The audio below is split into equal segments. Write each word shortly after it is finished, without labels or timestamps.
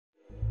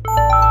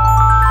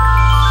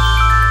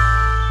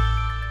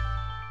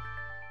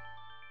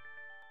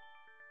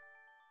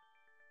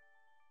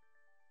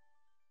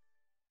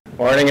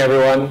Morning,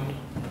 everyone.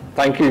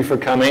 Thank you for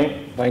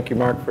coming. Thank you,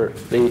 Mark, for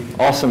the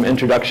awesome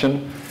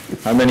introduction.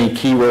 How many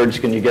keywords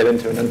can you get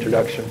into an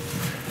introduction?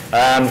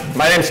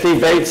 My name's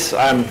Steve Bates.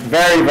 I'm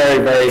very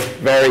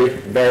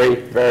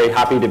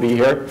happy to be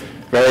here.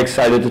 Very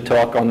excited to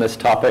talk on this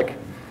topic.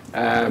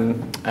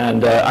 I'm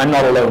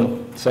not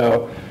alone.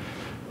 So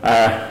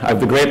I have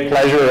the great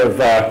pleasure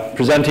of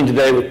presenting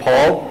today with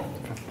Paul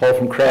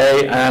from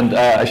Cray, and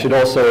I should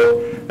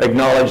also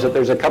acknowledge that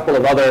there's a couple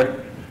of other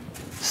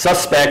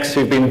suspects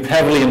who've been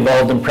heavily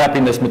involved in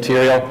prepping this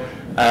material,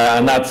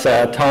 and that's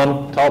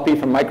Tom Talpe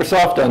from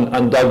Microsoft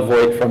and Doug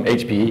Voigt from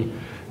HPE.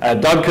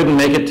 Doug couldn't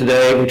make it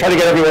today. We tried to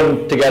get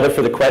everyone together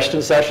for the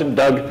question session.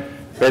 Doug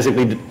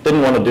basically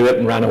didn't want to do it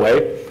and ran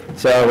away.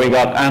 So we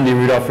got Andy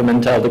Rudolph from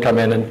Intel to come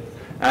in, and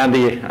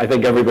Andy, I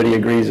think everybody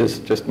agrees, is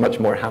just much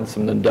more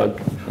handsome than Doug.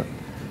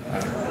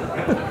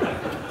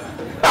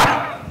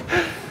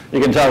 You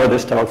can tell where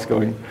this talk's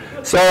going.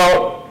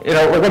 So,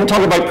 we're going to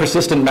talk about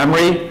persistent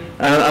memory,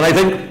 and I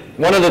think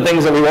one of the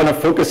things that we want to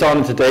focus on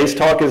in today's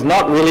talk is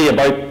not really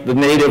about the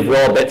native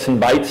raw bits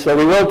and bytes. So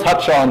we will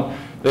touch on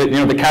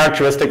the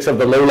characteristics of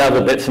the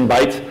low-level bits and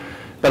bytes.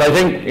 But I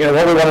think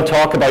what we want to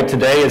talk about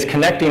today is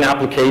connecting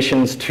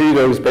applications to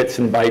those bits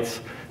and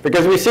bytes,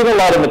 because we've seen a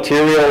lot of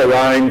material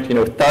around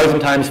 1,000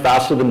 times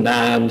faster than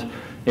NAND,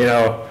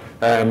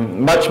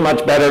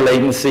 much better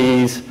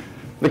latencies.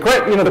 The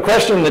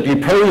question that you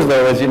pose,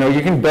 though, is,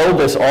 you can build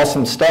this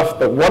awesome stuff,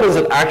 but what does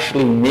it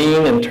actually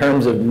mean in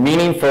terms of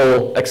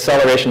meaningful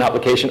acceleration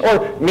application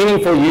or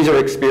meaningful user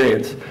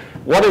experience?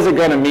 What is it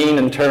going to mean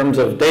in terms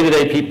of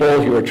day-to-day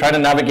people who are trying to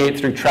navigate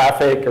through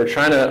traffic or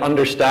trying to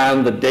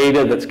understand the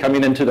data that's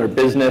coming into their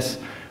business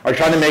or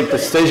trying to make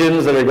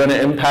decisions that are going to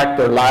impact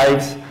their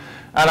lives?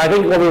 And I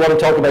think what we want to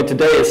talk about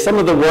today is some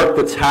of the work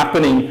that's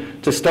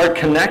happening to start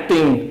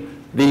connecting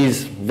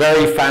these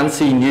very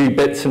fancy new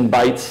bits and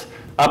bytes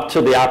up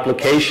to the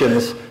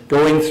applications,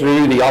 going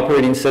through the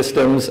operating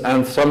systems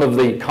and some of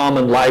the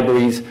common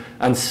libraries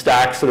and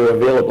stacks that are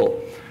available.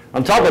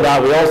 On top of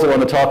that, we also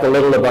want to talk a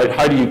little about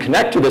how do you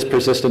connect to this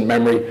persistent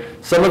memory.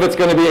 Some of it's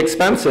going to be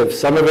expensive.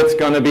 Some of it's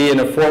going to be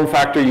in a form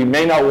factor you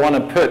may not want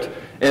to put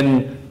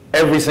in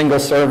every single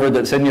server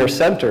that's in your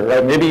center,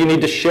 right? Maybe you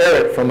need to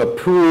share it from a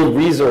pooled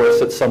resource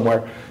that's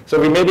somewhere.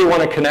 So we maybe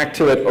want to connect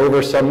to it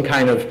over some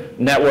kind of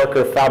network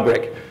or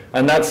fabric.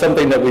 And that's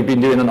something that we've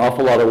been doing an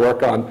awful lot of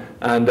work on.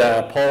 And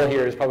Paul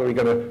here is probably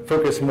going to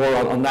focus more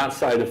on that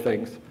side of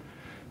things.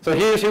 So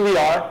here's who we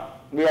are.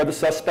 We are the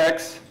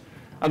suspects.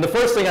 And the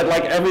first thing I'd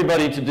like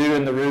everybody to do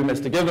in the room is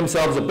to give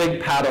themselves a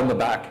big pat on the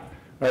back,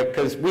 right?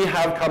 Because we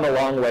have come a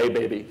long way,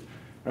 baby,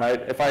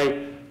 right? If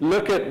I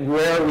look at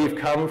where we've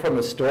come from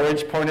a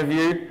storage point of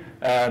view,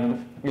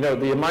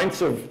 the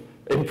amounts of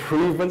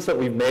improvements that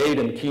we've made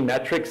in key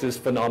metrics is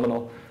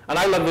phenomenal. And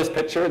I love this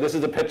picture. This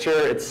is a picture,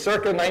 it's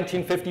circa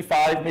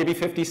 1955, maybe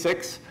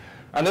 56.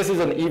 And this is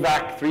an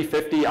EVAC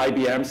 350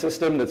 IBM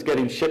system that's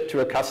getting shipped to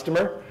a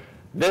customer.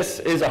 This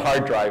is a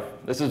hard drive.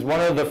 This is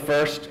one of the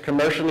first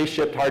commercially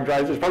shipped hard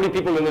drives. There's probably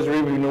people in this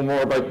room who know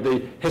more about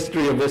the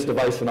history of this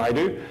device than I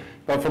do.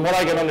 But from what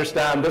I can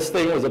understand, this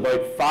thing was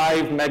about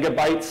 5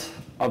 megabytes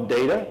of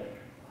data,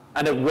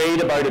 and it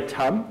weighed about a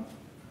ton.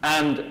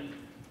 And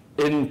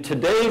in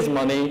today's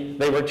money,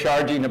 they were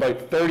charging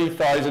about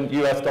 $30,000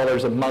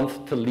 US a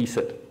month to lease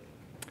it.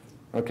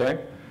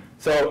 Okay?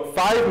 So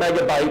 5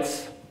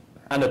 megabytes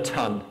and a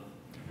ton.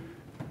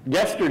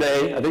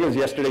 Yesterday, I think it was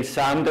yesterday,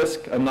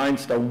 SanDisk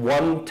announced a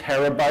 1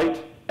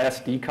 terabyte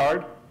SD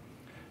card.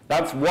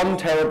 That's 1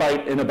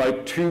 terabyte in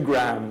about 2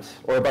 grams,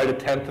 or about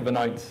 1/10 of an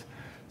ounce.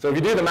 So if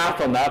you do the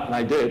math on that, and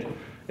I did,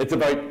 it's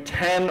about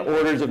 10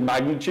 orders of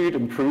magnitude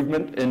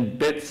improvement in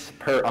bits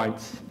per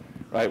ounce,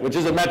 right? Which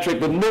is a metric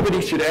that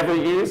nobody should ever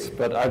use,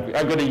 but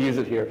I'm going to use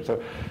it here.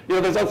 So,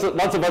 there's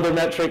lots of other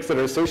metrics that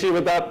are associated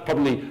with that.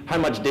 Probably how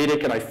much data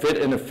can I fit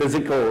in a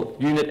physical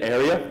unit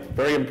area?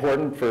 Very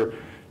important for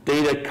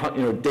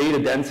data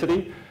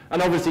density.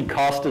 And obviously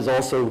cost has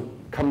also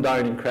come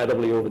down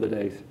incredibly over the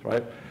days,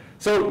 right?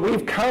 So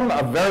we've come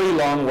a very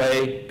long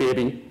way,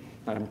 baby,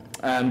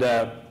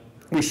 and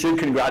we should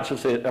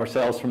congratulate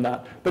ourselves from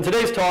that. But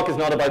today's talk is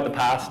not about the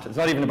past. It's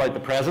not even about the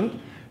present.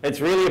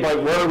 It's really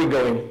about where are we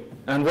going.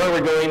 And where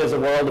we're going is a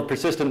world of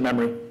persistent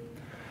memory.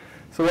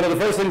 So one of the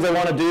first things I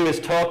want to do is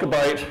talk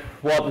about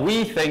what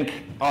we think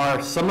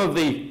are some of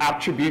the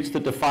attributes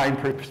that define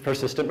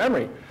persistent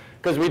memory.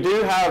 Because we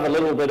do have a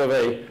little bit of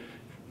a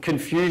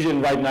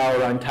confusion right now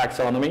around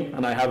taxonomy,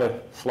 and I have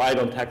a slide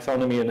on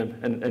taxonomy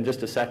in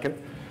just a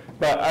second.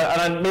 But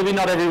and maybe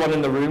not everyone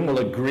in the room will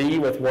agree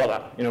with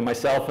what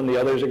myself and the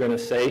others are going to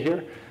say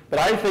here. But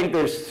I think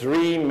there's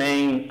 3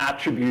 main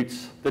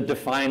attributes that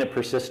define a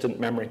persistent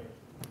memory,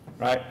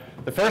 right?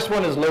 The first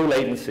one is low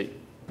latency,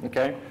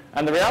 okay?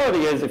 And the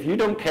reality is, if you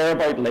don't care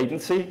about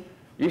latency,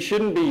 you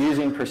shouldn't be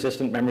using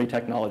persistent memory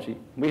technology.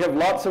 We have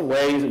lots of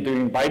ways of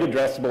doing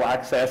byte-addressable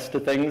access to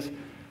things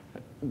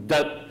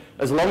that,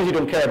 as long as you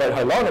don't care about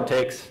how long it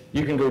takes,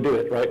 you can go do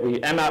it, right?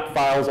 We mmap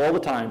files all the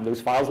time. Those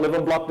files live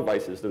on block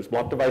devices. Those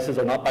block devices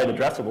are not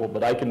byte-addressable,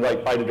 but I can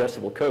write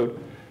byte-addressable code.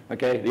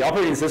 Okay? The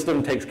operating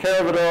system takes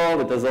care of it all,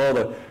 it does all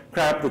the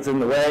crap that's in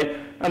the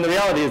way, and the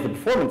reality is the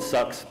performance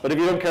sucks, but if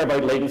you don't care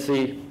about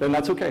latency, then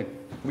that's okay.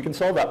 We can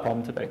solve that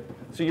problem today.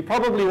 So you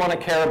probably want to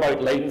care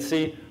about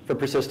latency for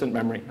persistent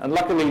memory, and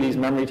luckily these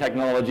memory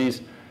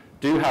technologies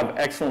do have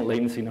excellent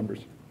latency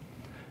numbers.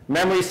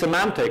 Memory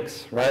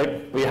semantics,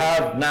 right? We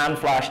have NAND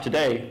flash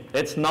today.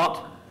 It's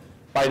not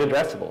byte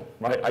addressable,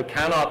 right? I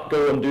cannot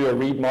go and do a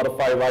read,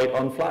 modify, write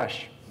on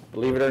flash.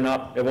 Believe it or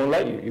not, it won't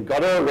let you. You've got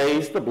to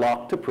erase the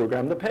block to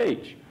program the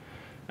page.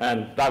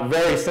 And that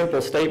very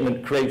simple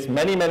statement creates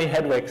many, many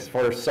headaches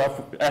for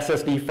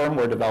SSD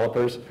firmware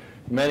developers,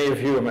 many of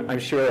whom I'm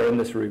sure are in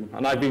this room.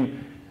 And I've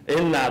been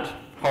in that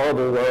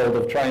horrible world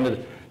of trying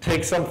to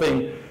take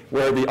something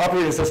where the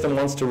operating system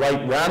wants to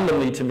write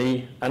randomly to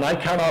me, and I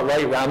cannot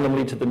write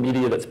randomly to the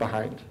media that's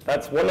behind.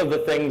 That's one of the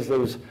things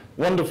those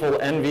wonderful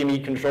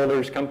NVMe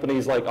controllers,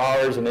 companies like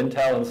ours and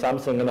Intel and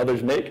Samsung and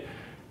others make,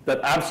 that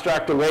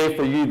abstract away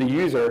for you, the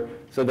user,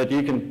 so that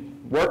you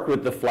can work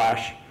with the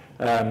flash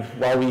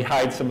while we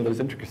hide some of those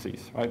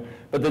intricacies, right?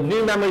 But the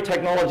new memory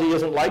technology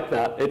isn't like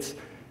that.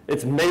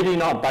 It's maybe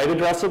not byte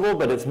addressable,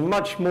 but it's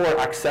much more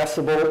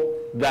accessible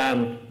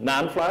than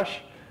NAND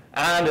flash,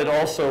 and it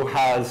also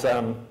has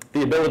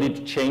the ability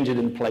to change it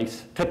in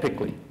place,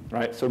 typically,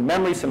 right? So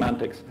memory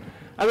semantics.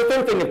 And the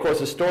third thing, of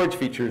course, is storage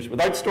features.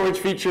 Without storage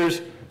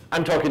features,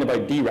 I'm talking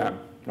about DRAM,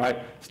 right?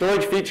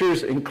 Storage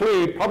features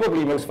include,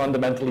 probably most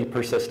fundamentally,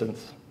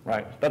 persistence,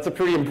 right? That's a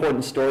pretty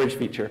important storage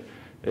feature.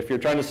 If you're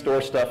trying to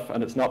store stuff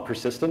and it's not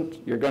persistent,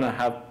 you're going to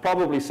have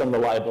probably some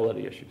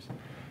reliability issues.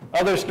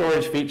 Other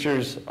storage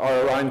features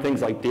are around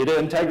things like data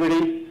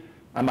integrity.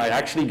 Am I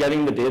actually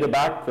getting the data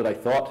back that I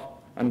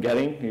thought I'm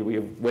getting? We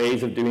have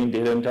ways of doing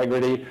data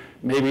integrity.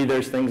 Maybe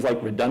there's things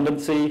like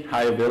redundancy,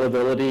 high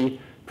availability,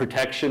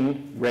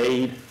 protection,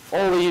 RAID.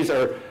 All these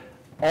are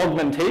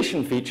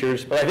augmentation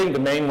features, but I think the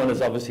main one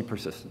is obviously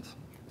persistence.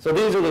 So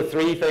these are the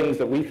three things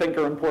that we think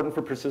are important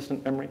for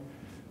persistent memory.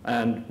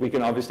 And we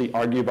can obviously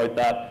argue about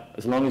that.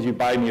 As long as you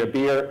buy me a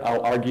beer,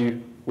 I'll argue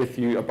with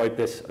you about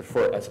this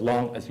for as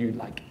long as you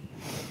like.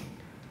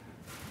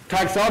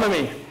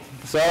 Taxonomy.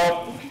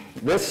 So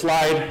this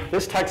slide,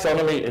 this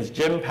taxonomy is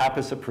Jim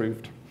Pappas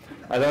approved.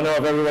 I don't know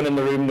if everyone in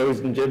the room knows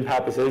who Jim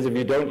Pappas is. If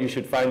you don't, you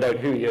should find out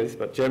who he is.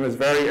 But Jim is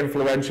very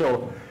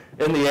influential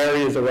in the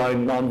areas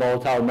around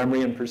non-volatile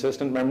memory and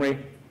persistent memory.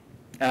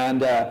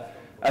 And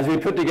as we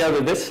put together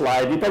this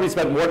slide, you probably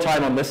spent more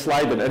time on this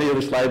slide than any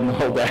other slide in the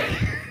whole day.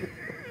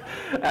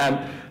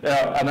 And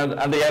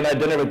at the end, I had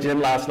dinner with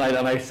Jim last night,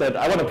 and I said,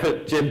 I want to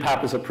put Jim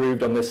Pappas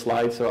approved on this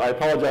slide. So I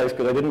apologize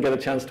because I didn't get a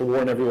chance to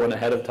warn everyone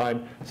ahead of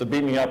time. So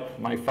beat me up,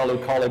 my fellow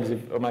colleagues,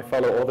 or my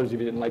fellow authors, if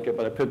you didn't like it.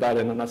 But I put that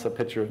in, and that's a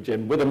picture of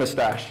Jim with a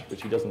mustache,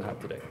 which he doesn't have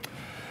today.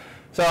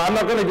 So I'm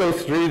not going to go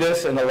through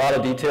this in a lot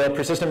of detail.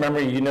 Persistent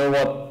memory, you know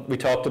what we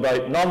talked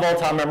about.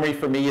 Non-volatile memory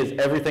for me is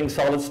everything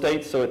solid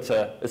state. So it's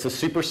a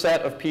superset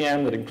of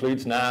PM that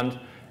includes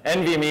NAND.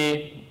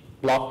 NVMe,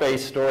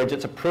 block-based storage,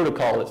 it's a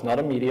protocol, it's not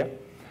a media.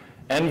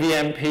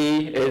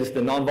 NVMP is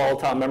the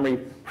non-volatile memory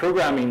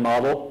programming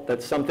model.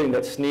 That's something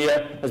that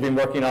SNIA has been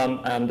working on,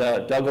 and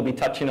Doug will be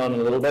touching on in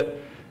a little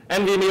bit.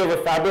 NVMe over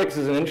Fabrics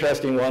is an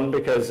interesting one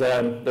because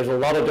there's a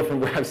lot of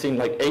different, I've seen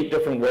like 8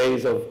 different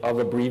ways of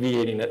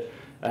abbreviating it.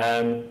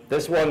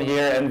 This one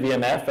here,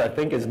 NVMF, I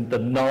think is the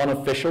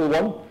non-official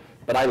one,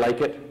 but I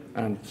like it,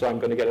 and so I'm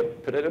going to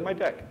put it in my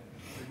deck.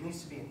 There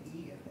needs to be an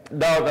E in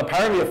there. No,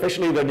 apparently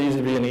officially there needs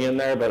to be an E in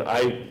there, but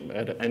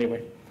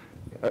anyway.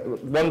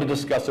 One to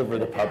discuss over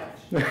the pub.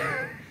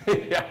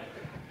 Yeah.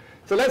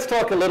 So let's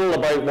talk a little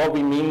about what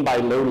we mean by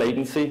low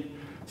latency.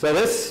 So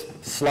this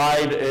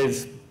slide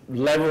is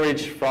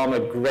leveraged from a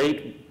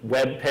great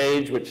web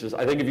page, which is,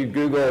 I think if you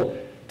Google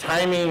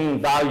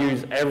timing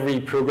values every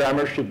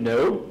programmer should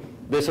know,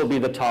 this will be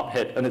the top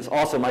hit. And it's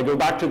awesome. I go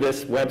back to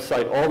this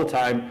website all the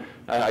time.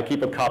 I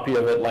keep a copy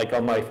of it like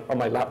on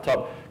my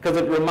laptop, because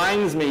it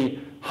reminds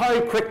me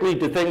how quickly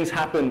do things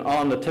happen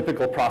on the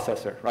typical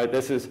processor, right?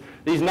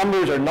 These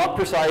numbers are not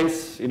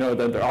precise,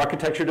 they're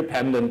architecture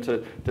dependent,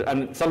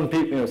 and some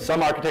people,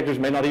 some architectures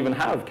may not even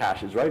have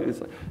caches, right?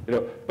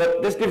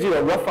 But this gives you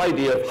a rough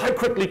idea of how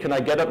quickly can I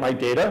get at my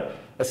data,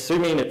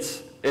 assuming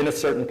it's in a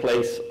certain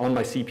place on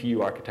my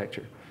CPU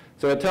architecture.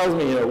 So it tells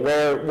me,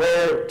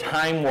 where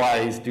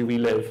time-wise do we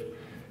live?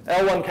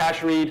 L1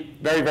 cache read,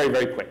 very, very,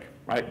 very quick,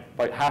 right?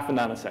 About half a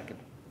nanosecond,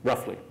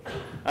 roughly.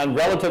 And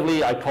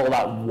relatively, I call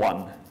that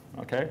 1.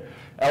 Okay,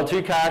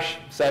 L2 cache,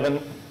 7,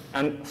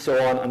 and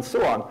so on and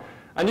so on.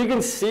 And you can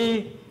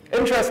see,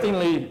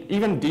 interestingly,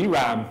 even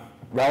DRAM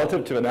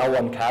relative to an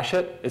L1 cache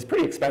hit is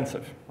pretty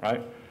expensive,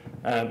 right?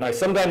 Now,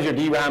 sometimes your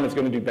DRAM is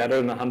going to do better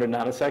than 100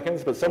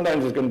 nanoseconds, but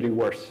sometimes it's going to do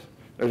worse.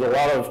 There's a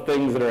lot of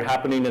things that are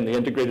happening in the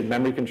integrated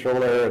memory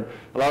controller, and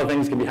a lot of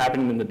things can be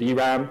happening in the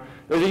DRAM.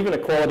 There's even a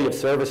quality of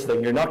service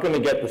thing. You're not going to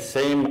get the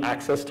same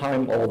access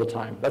time all the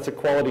time. That's a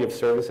quality of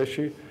service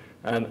issue,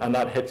 and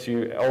that hits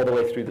you all the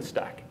way through the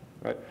stack,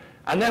 right?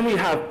 And then we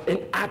have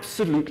an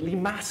absolutely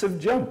massive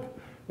jump.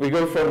 We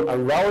go from a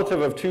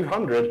relative of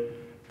 200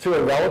 to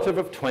a relative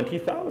of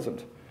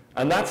 20,000.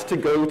 And that's to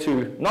go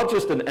to not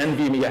just an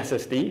NVMe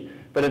SSD,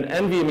 but an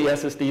NVMe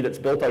SSD that's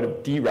built out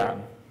of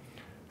DRAM.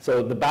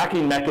 So the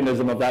backing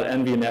mechanism of that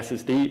NVMe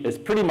SSD is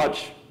pretty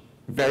much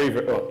not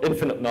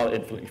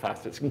infinitely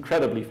fast. It's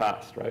incredibly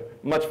fast, right?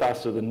 Much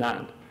faster than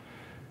NAND.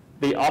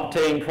 The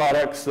Optane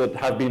products that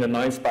have been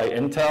announced by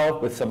Intel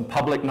with some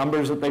public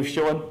numbers that they've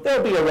shown,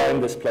 they'll be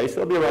around this place.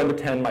 They'll be around the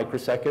 10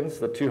 microseconds,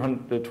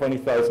 the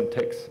 20,000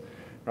 ticks,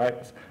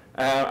 right?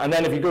 And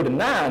then if you go to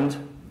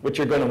NAND, which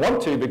you're going to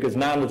want to because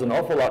NAND is an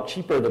awful lot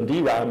cheaper than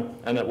DRAM,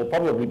 and it will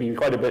probably be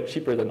quite a bit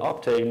cheaper than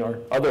Optane or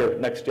other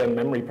next-gen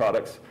memory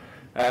products.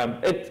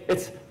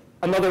 It's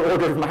another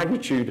order of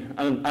magnitude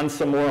and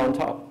some more on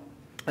top.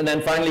 And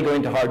then finally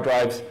going to hard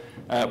drives,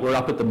 we're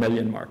up at the 1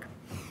 million mark.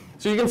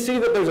 So you can see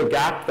that there's a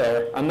gap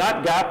there, and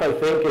that gap, I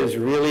think, is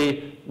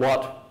really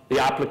what the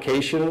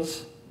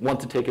applications want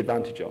to take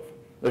advantage of.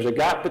 There's a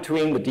gap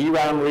between the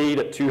DRAM read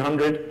at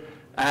 200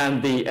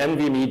 and the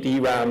NVMe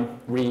DRAM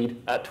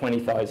read at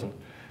 20,000.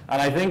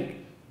 And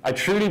I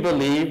truly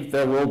believe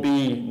there will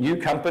be new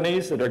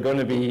companies that are going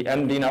to be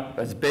ending up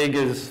as big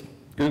as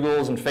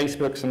Google's and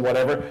Facebook's and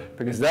whatever,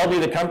 because they'll be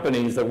the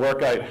companies that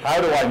work out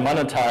how do I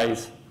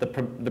monetize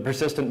the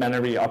persistent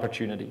memory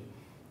opportunity,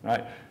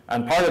 right?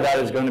 And part of that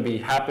is going to be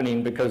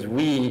happening because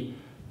we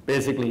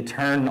basically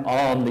turn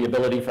on the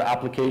ability for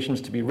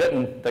applications to be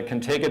written that can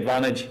take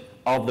advantage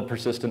of the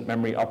persistent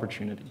memory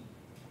opportunity.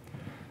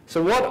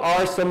 So what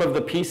are some of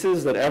the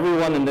pieces that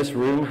everyone in this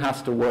room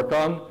has to work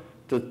on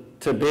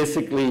to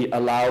basically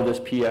allow this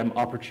PM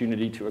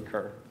opportunity to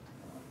occur?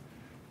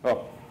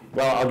 Oh,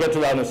 well, I'll get to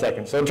that in a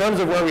second. So in terms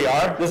of where we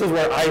are, this is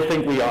where I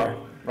think we are,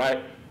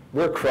 right?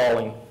 We're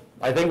crawling.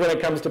 I think when it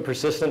comes to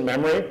persistent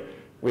memory,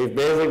 we've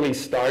basically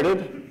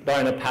started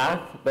down a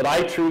path that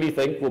I truly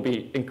think will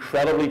be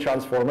incredibly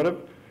transformative.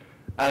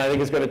 And I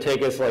think it's going to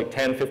take us like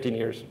 10, 15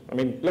 years. I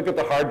mean, look at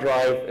the hard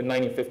drive in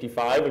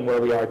 1955 and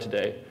where we are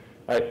today.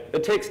 Right?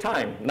 It takes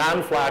time.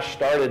 NAND flash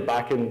started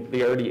back in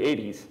the early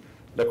 80s.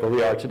 Look where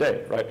we are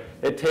today, right?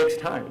 It takes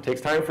time. It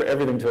takes time for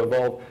everything to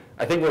evolve.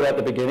 I think we're at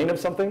the beginning of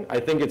something. I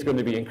think it's going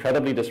to be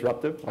incredibly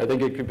disruptive. I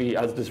think it could be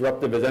as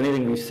disruptive as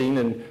anything we've seen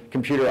in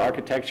computer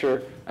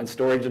architecture and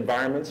storage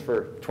environments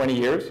for 20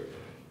 years.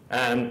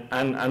 And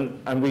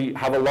we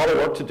have a lot of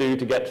work to do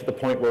to get to the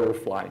point where we're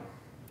flying.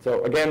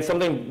 So again,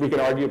 something we can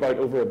argue about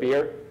over a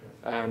beer,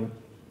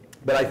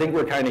 but I think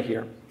we're kind of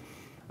here.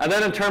 And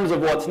then in terms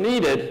of what's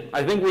needed,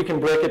 I think we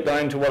can break it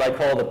down to what I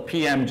call the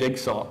PM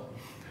jigsaw.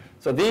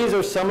 So these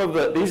are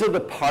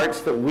the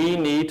parts that we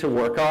need to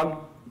work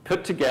on,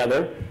 put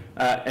together,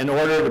 in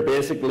order to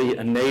basically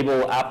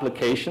enable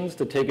applications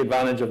to take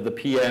advantage of the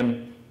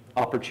PM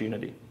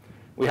opportunity.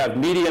 We have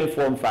media and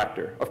form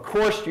factor. Of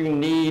course, you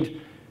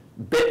need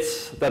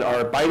bits that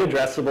are byte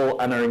addressable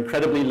and are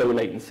incredibly low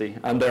latency.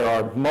 And there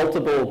are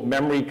multiple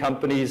memory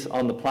companies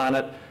on the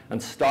planet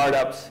and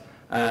startups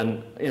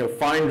and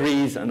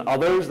foundries and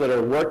others that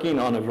are working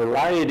on a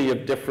variety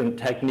of different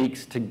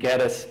techniques to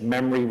get us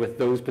memory with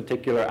those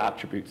particular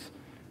attributes.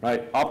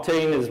 Right?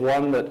 Optane is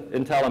one that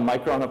Intel and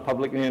Micron have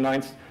publicly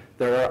announced.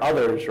 There are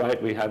others,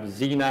 right? We have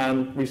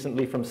Xenon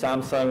recently from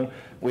Samsung.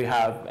 We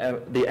have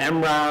the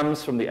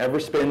MRAMs from the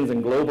Everspins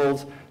and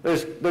Globals.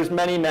 There's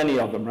many, many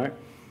of them, right?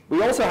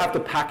 We also have to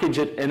package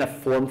it in a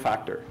form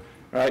factor,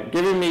 right?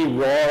 Giving me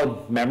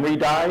raw memory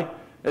die,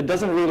 it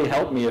doesn't really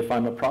help me if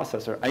I'm a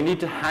processor. I need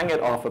to hang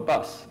it off a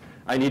bus.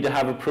 I need to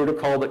have a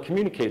protocol that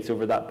communicates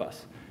over that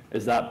bus.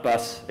 Is that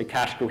bus a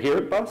cache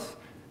coherent bus?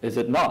 Is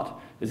it not?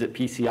 Is it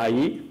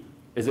PCIe?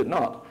 Is it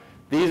not?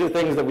 These are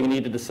things that we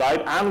need to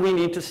decide, and we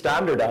need to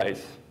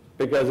standardize.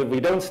 Because if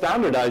we don't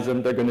standardize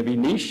them, they're going to be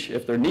niche.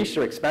 If they're niche,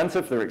 they're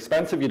expensive. If they're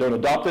expensive, you don't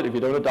adopt it. If you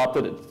don't adopt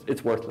it,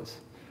 it's worthless,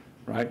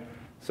 right?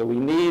 So we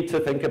need to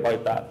think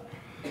about that.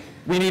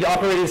 We need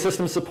operating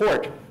system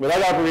support.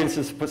 Without operating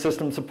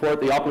system support,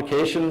 the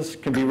applications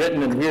can be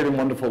written in weird and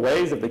wonderful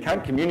ways. If they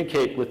can't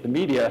communicate with the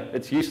media,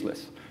 it's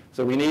useless.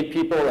 So we need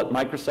people at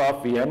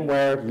Microsoft,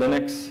 VMware,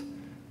 Linux,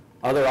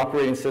 other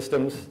operating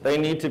systems. They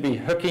need to be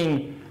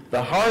hooking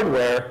the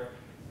hardware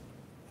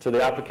to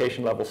the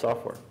application level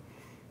software.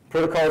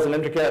 Protocols and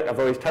interconnect I've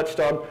always touched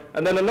on.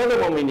 And then another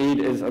one we need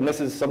is, and this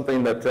is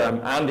something that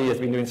Andy has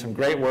been doing some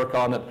great work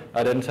on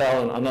at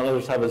Intel and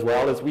others have as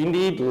well, is we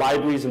need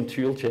libraries and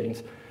tool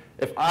chains.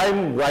 If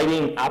I'm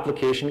writing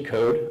application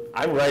code,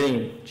 I'm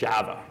writing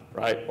Java,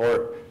 right?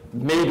 Or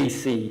maybe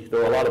C,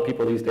 though a lot of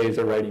people these days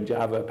are writing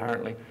Java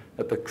apparently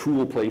at the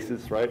cool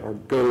places, right? Or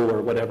Go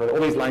or whatever. All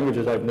these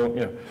languages I've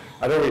known,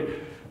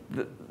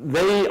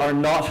 they are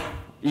not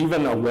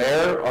even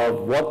aware of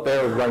what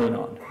they're running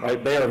on,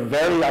 right? They are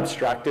very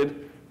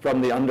abstracted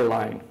from the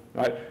underlying,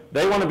 right?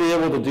 They want to be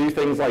able to do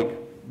things like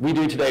we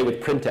do today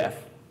with printf,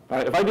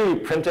 right? If I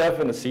do printf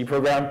in a C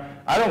program,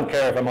 I don't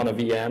care if I'm on a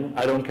VM,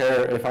 I don't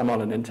care if I'm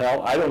on an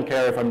Intel, I don't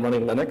care if I'm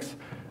running Linux.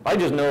 I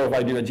just know if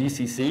I do a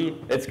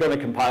GCC, it's going to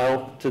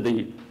compile to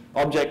the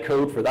object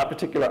code for that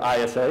particular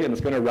ISA and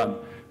it's going to run.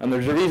 And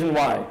there's a reason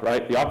why,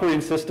 right? The operating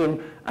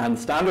system and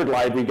standard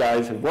library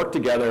guys have worked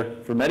together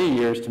for many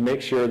years to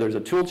make sure there's a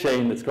tool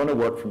chain that's going to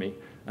work for me,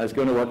 and it's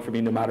going to work for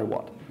me no matter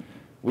what.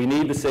 We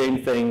need the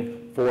same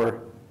thing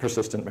for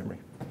persistent memory.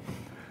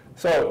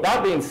 So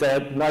that being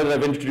said, now that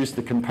I've introduced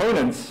the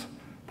components,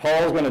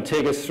 Paul's going to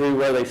take us through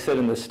where they sit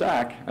in the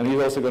stack, and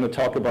he's also going to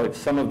talk about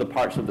some of the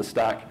parts of the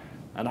stack,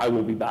 and I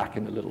will be back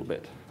in a little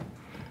bit.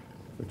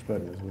 Which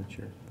button is which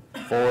here?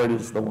 Forward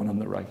is the one on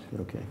the right.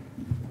 Okay.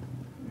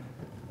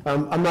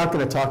 I'm not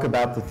going to talk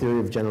about the theory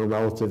of general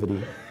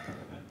relativity,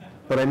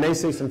 but I may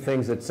say some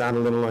things that sound a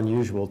little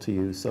unusual to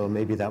you, so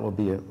maybe that will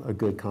be a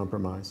good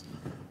compromise.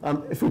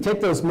 If we take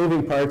those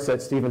moving parts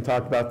that Stephen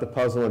talked about, the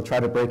puzzle, and try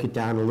to break it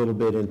down a little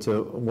bit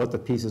into what the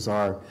pieces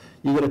are,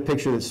 you get a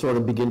picture that sort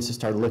of begins to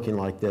start looking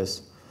like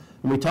this.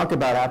 When we talk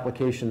about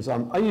applications,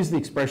 I use the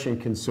expression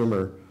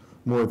consumer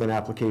more than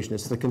application.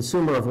 It's the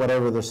consumer of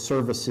whatever the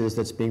service is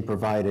that's being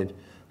provided,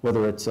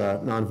 whether it's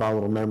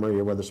non-volatile memory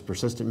or whether it's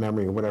persistent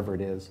memory or whatever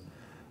it is.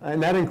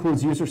 And that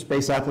includes user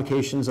space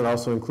applications. It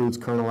also includes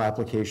kernel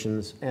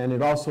applications. And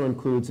it also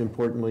includes,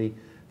 importantly,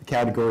 the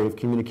category of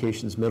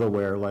communications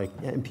middleware, like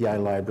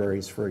MPI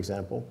libraries, for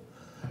example.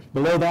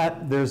 Below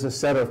that, there's a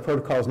set of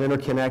protocols and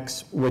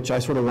interconnects, which I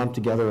sort of lump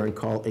together and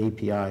call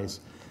APIs.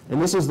 And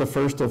this is the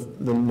first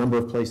of the number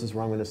of places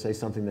where I'm going to say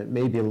something that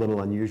may be a little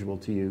unusual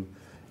to you,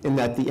 in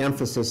that the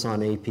emphasis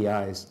on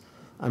APIs.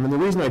 I mean, the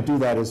reason I do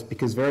that is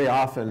because very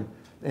often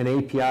an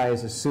API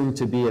is assumed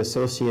to be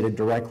associated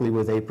directly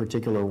with a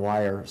particular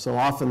wire. So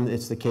often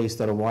it's the case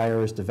that a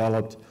wire is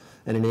developed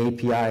and an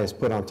API is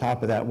put on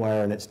top of that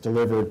wire and it's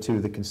delivered to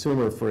the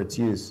consumer for its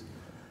use.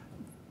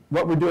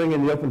 What we're doing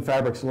in the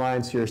OpenFabrics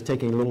Alliance here is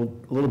taking a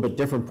little bit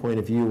different point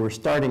of view. We're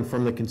starting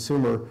from the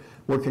consumer,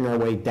 working our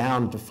way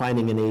down to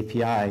finding an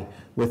API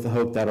with the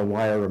hope that a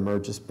wire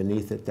emerges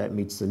beneath it that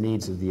meets the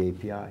needs of the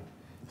API.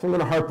 So I'm going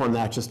to harp on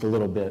that just a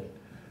little bit.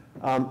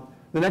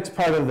 The next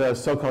part of the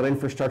so-called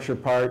infrastructure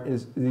part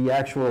is the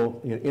actual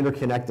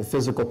interconnect, the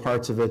physical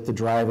parts of it, the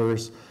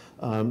drivers,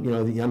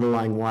 the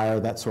underlying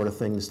wire, that sort of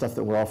thing, the stuff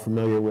that we're all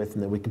familiar with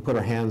and that we can put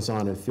our hands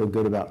on and feel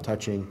good about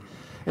touching.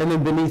 And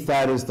then beneath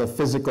that is the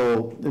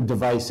physical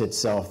device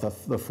itself,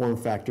 the form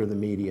factor, the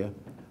media.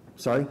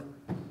 Sorry?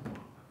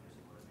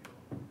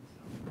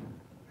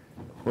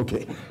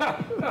 Okay.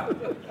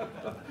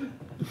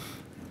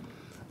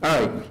 All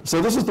right,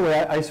 so this is the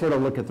way I sort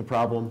of look at the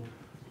problem.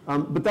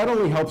 But that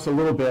only helps a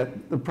little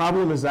bit. The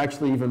problem is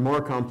actually even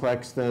more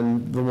complex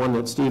than the one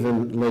that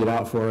Stephen laid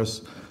out for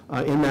us,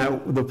 in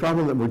that the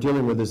problem that we're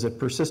dealing with is that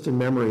persistent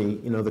memory,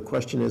 the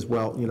question is,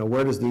 well,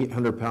 where does the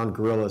 800-pound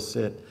gorilla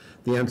sit?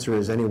 The answer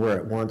is anywhere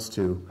it wants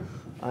to.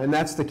 And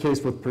that's the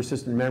case with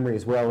persistent memory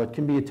as well. It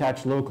can be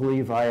attached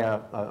locally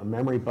via a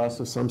memory bus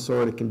of some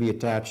sort. It can be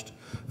attached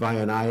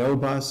via an I/O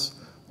bus.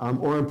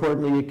 Or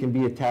importantly, it can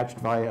be attached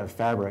via a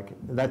fabric.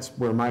 That's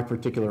where my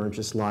particular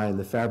interests lie, in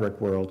the fabric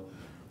world.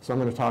 So I'm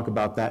going to talk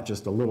about that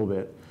just a little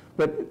bit.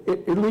 But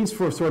it leads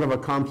for sort of a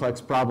complex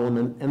problem,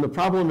 and the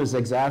problem is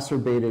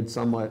exacerbated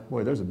somewhat,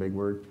 boy, there's a big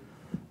word,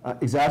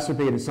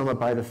 exacerbated somewhat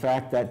by the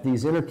fact that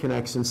these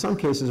interconnects in some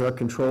cases are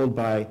controlled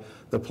by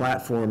the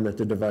platform that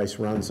the device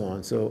runs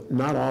on. So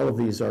not all of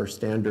these are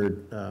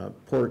standard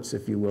ports,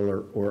 if you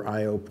will, or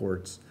I/O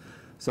ports.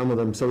 Some of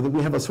them, so that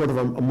we have a sort of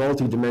a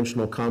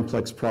multi-dimensional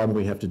complex problem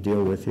we have to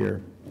deal with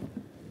here.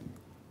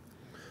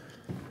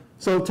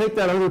 So take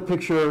that other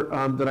picture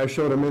that I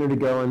showed a minute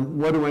ago, and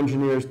what do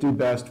engineers do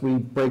best? We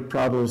break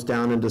problems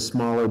down into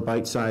smaller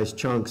bite-sized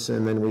chunks,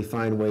 and then we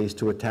find ways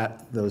to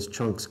attack those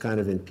chunks kind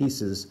of in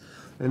pieces.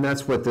 And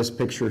that's what this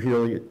picture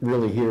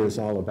really here is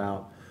all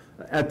about.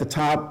 At the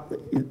top,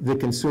 the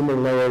consumer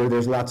layer,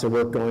 there's lots of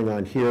work going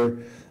on here.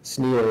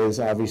 SNIA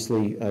is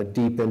obviously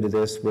deep into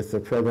this with the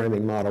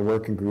programming model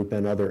working group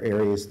and other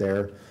areas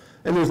there.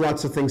 And there's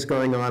lots of things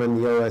going on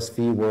in the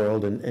OSV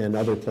world and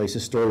other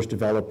places, storage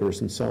developers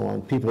and so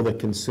on, people that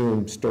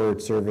consume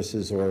storage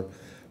services or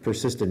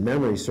persistent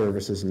memory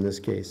services in this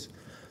case.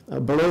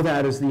 Below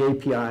that is the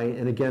API,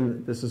 and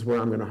again, this is where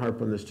I'm going to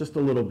harp on this just a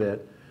little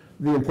bit.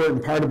 The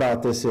important part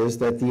about this is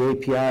that the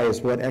API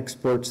is what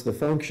exports the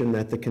function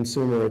that the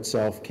consumer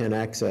itself can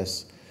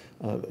access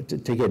to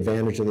take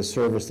advantage of the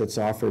service that's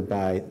offered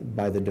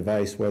by the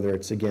device, whether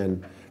it's,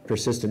 again,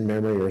 persistent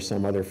memory or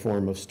some other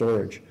form of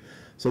storage.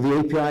 So the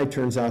API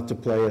turns out to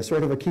play a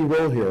sort of a key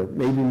role here,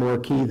 maybe more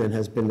key than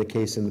has been the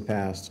case in the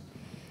past.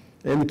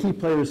 And the key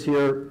players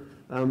here,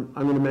 I'm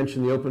going to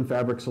mention the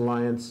OpenFabrics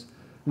Alliance.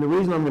 And the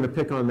reason I'm going to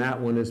pick on that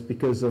one is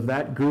because of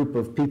that group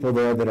of people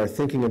there that are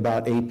thinking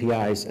about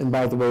APIs. And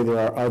by the way, there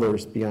are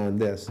others beyond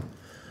this.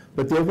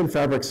 But the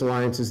OpenFabrics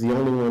Alliance is the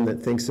only one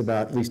that thinks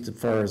about, at least as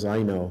far as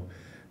I know,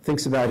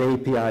 thinks about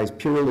APIs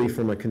purely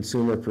from a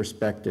consumer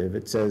perspective.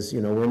 It says,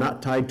 we're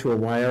not tied to a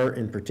wire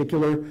in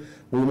particular.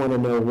 We want to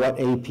know what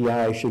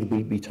API should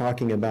we be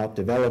talking about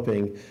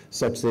developing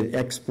such that it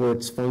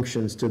exports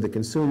functions to the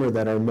consumer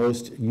that are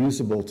most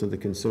usable to the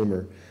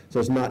consumer. So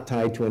it's not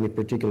tied to any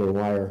particular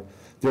wire.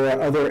 There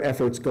are other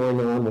efforts going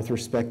on with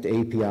respect to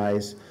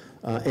APIs.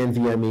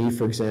 NVMe,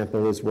 for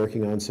example, is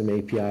working on some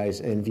APIs.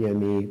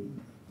 NVMe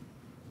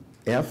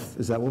F,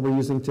 is that what we're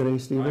using today,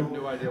 Stephen? I have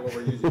no idea what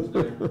we're using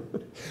today.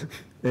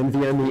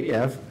 NVMe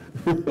F.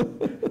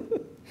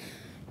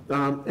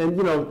 And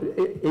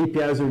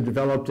APIs are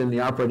developed in the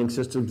operating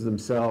systems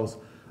themselves.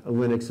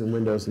 Linux and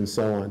Windows and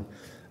so on.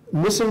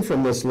 Missing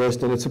from this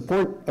list, and it's a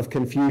point of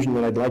confusion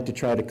that I'd like to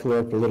try to clear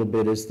up a little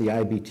bit, is the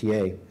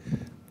IBTA.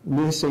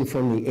 Missing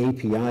from the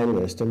API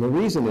list, and the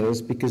reason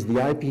is because the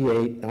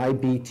IBTA,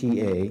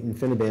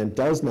 InfiniBand,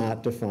 does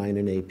not define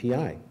an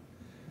API.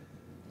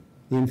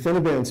 The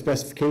InfiniBand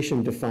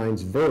specification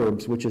defines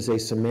verbs, which is a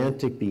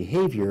semantic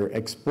behavior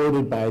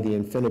exported by the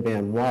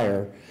InfiniBand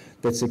wire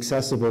that's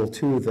accessible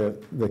to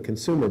the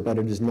consumer, but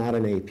it is not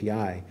an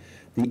API.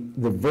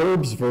 The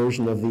verbs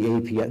version of the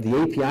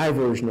API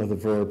version of the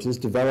verbs is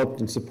developed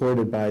and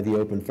supported by the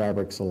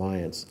OpenFabrics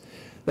Alliance.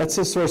 That's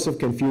a source of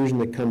confusion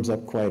that comes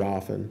up quite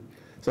often.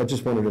 So I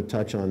just wanted to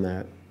touch on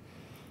that.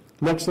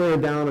 Next layer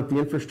down at the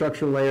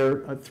infrastructure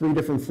layer, 3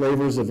 different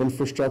flavors of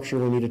infrastructure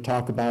we need to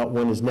talk about.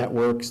 One is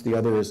networks, the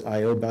other is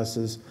I/O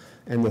buses,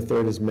 and the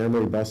third is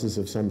memory buses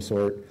of some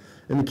sort.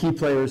 And the key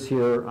players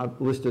here, I've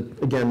listed,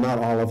 again, not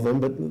all of them,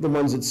 but the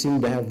ones that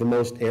seem to have the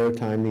most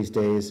airtime these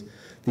days: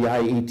 the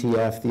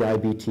IETF, the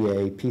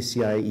IBTA,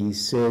 PCIe,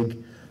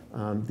 SIG,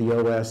 the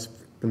OS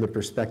from the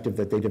perspective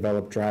that they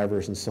develop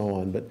drivers and so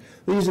on. But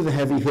these are the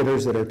heavy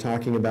hitters that are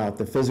talking about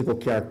the physical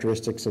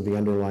characteristics of the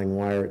underlying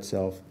wire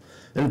itself.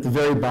 And at the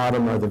very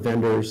bottom are the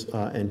vendors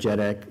and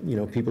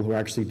JEDEC, people who are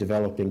actually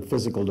developing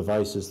physical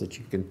devices that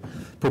you can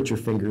put your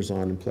fingers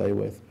on and play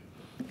with.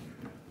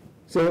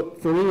 So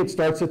for me, it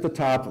starts at the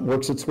top,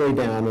 works its way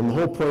down, and the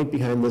whole point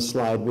behind this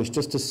slide was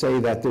just to say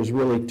that there's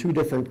really 2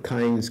 different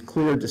kinds,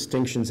 clear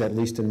distinctions, at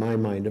least in my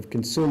mind, of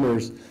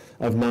consumers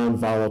of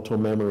non-volatile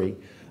memory.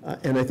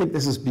 And I think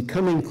this is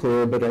becoming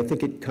clear, but I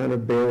think it kind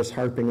of bears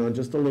harping on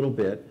just a little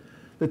bit,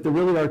 that there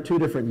really are 2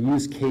 different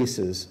use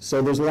cases.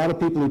 So there's a lot of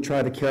people who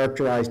try to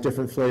characterize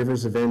different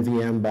flavors of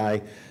NVM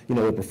by,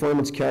 the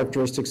performance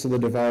characteristics of the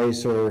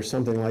device or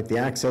something like the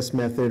access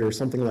method or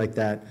something like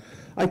that.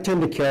 I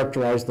tend to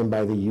characterize them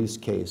by the use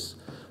case.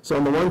 So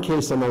in the one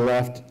case on the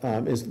left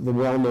is the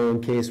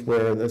well-known case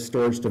where the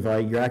storage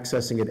device, you're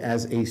accessing it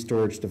as a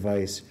storage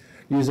device,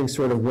 using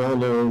sort of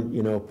well-known,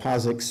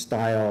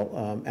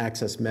 POSIX-style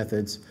access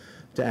methods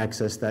to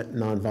access that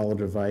non-volatile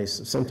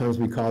device. Sometimes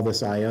we call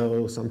this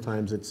I/O,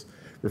 sometimes it's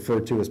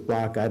referred to as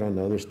block, I don't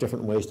know, there's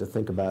different ways to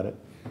think about it.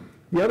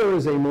 The other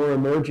is a more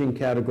emerging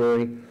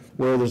category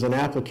where there's an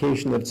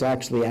application that's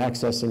actually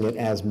accessing it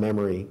as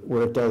memory,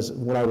 where it does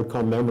what I would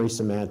call memory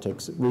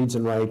semantics. It reads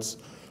and writes,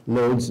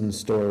 loads and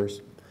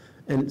stores.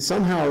 And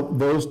somehow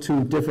those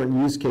 2 different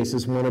use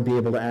cases want to be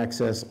able to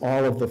access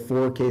all of the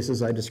 4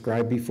 cases I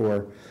described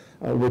before,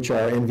 which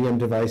are NVM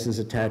devices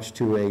attached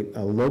to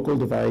a local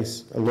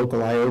device, a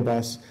local I/O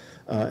bus,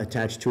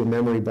 attached to a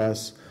memory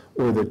bus,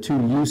 or the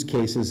 2 use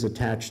cases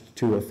attached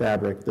to a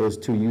fabric, those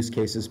 2 use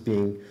cases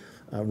being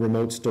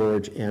remote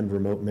storage and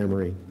remote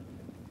memory.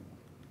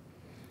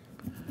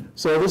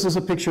 So this is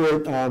a picture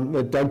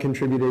that Doug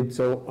contributed,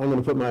 so I'm going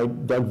to put my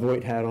Doug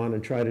Voigt hat on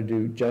and try to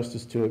do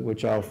justice to it,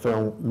 which I'll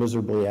fail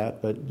miserably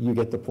at, but you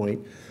get the point.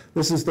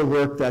 This is the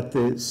work that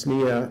the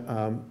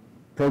SNIA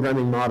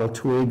programming model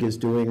twig is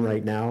doing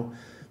right now.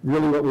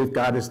 Really what we've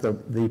got is the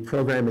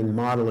programming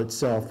model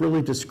itself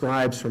really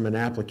describes from an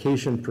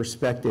application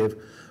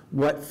perspective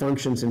what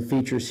functions and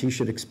features he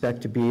should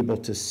expect to be able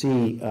to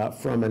see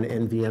from an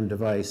NVM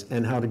device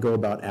and how to go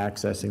about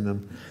accessing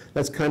them.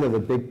 That's kind of the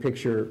big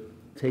picture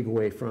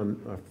takeaway from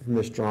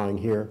this drawing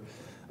here.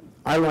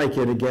 I like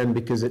it, again,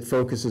 because it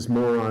focuses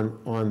more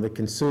on the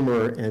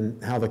consumer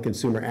and how the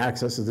consumer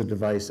accesses the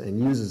device and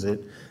uses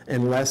it,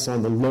 and less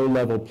on the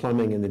low-level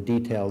plumbing and the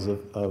details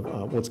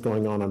of what's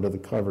going on under the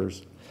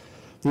covers.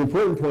 The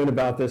important point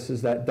about this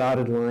is that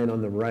dotted line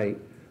on the right,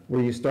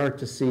 where you start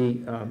to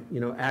see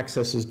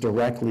accesses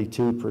directly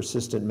to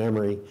persistent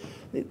memory.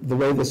 The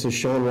way this is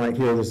shown right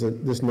here, there's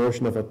this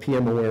notion of a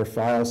PM-aware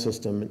file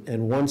system,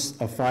 and once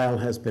a file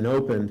has been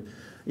opened,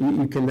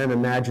 you can then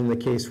imagine the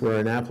case where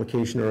an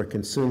application or a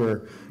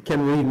consumer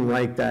can read and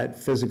write that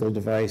physical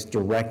device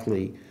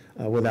directly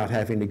without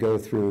having to go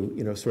through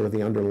sort of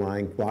the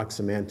underlying block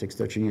semantics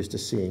that you're used to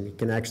seeing. It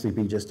can actually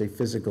be just a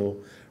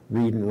physical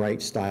read and write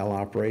style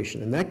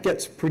operation. And that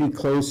gets pretty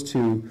close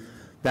to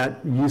that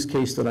use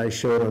case that I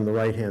showed on the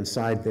right-hand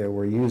side there,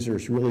 where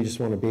users really just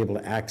want to be able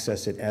to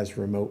access it as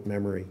remote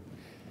memory.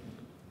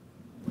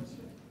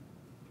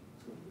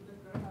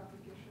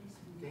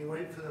 Can you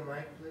wait for the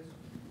mic, please?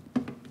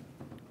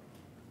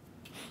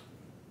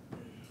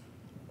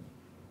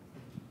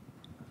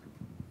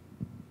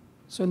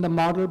 So in the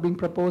model being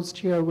proposed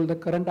here, will the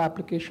current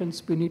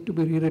applications need to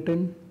be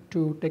rewritten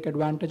to take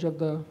advantage of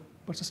the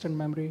persistent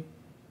memory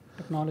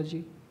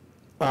technology?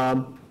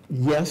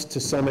 Yes, to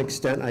some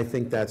extent, I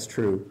think that's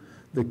true.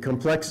 The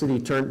complexity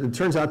it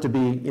turns out to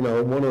be,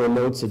 one of the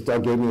notes that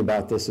Doug gave me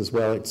about this as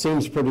well. It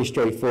seems pretty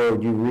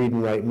straightforward. You read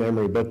and write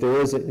memory, but there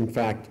is, in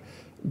fact,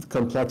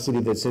 complexity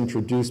that's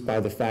introduced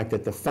by the fact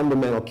that the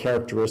fundamental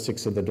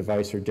characteristics of the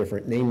device are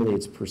different, namely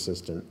it's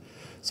persistent.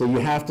 So you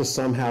have to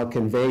somehow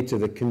convey to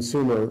the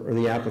consumer or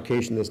the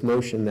application this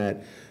notion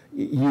that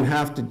you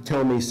have to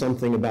tell me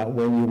something about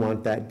when you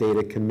want that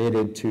data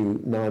committed to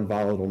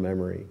non-volatile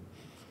memory.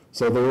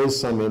 So there is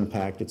some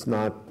impact. It's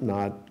not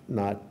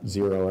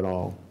zero at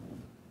all.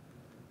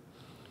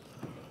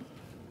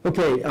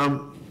 Okay,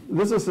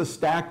 this is a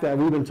stack that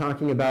we've been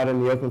talking about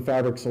in the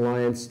OpenFabrics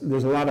Alliance.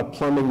 There's a lot of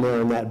plumbing there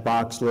in that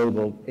box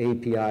labeled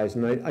APIs,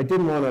 and I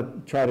didn't want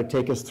to try to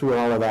take us through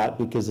all of that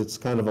because it's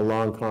kind of a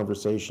long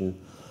conversation.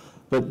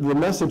 But the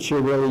message here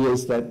really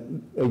is that,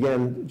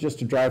 again, just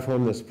to drive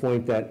home this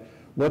point, that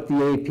what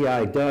the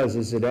API does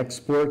is it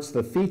exports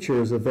the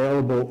features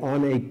available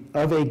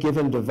of a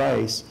given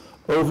device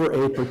over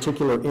a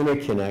particular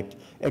interconnect,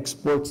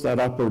 exports that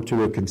upward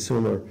to a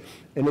consumer.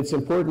 And it's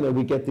important that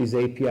we get these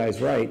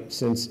APIs right,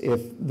 since if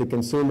the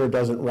consumer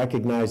doesn't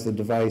recognize the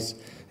device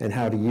and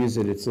how to use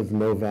it, it's of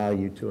no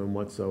value to them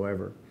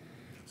whatsoever.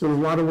 So there's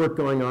a lot of work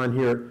going on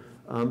here.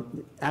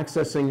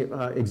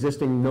 Accessing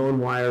existing known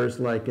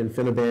wires like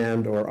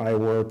InfiniBand or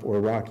iWarp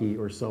or Rocky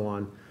or so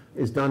on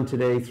is done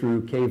today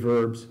through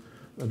kverbs.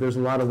 There's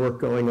a lot of work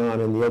going on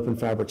in the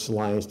OpenFabrics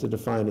Alliance to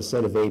define a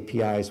set of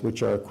APIs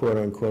which are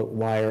quote-unquote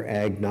wire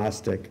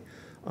agnostic.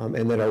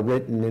 And that are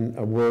written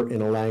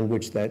in a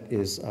language that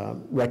is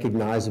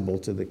recognizable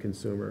to the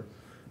consumer.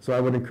 So I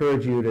would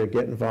encourage you to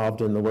get involved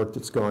in the work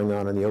that's going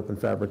on in the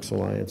OpenFabrics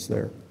Alliance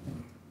there.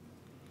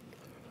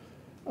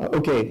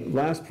 Okay,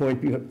 last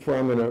point before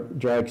I'm going to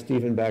drag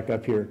Stephen back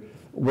up here.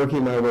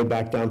 Working my way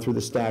back down through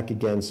the stack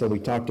again. So we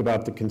talked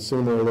about the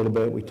consumer a little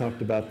bit. We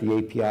talked about the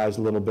APIs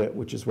a little bit,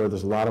 which is where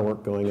there's a lot of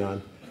work going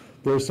on.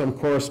 There's some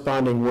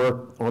corresponding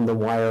work on the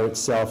wire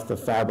itself, the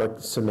fabric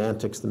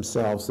semantics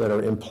themselves that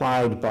are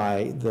implied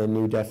by the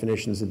new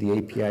definitions of the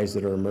APIs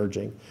that are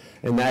emerging.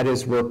 And that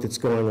is work that's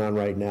going on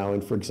right now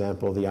in, for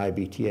example, the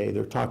IBTA.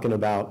 They're talking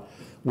about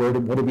what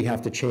do we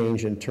have to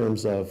change in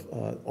terms of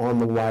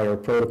on-the-wire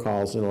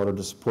protocols in order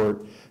to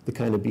support the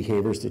kind of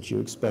behaviors that you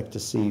expect to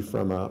see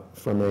from a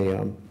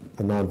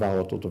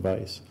non-volatile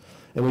device.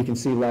 And we can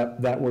see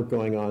that work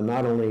going on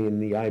not only in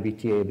the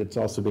IBTA, but it's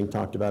also being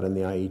talked about in the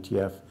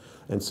IETF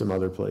and some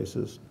other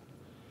places.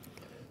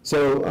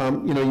 So,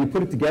 you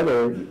put it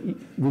together,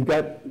 we've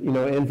got,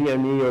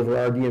 NVMe over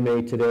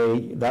RDMA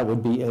today. That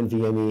would be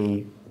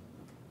NVMe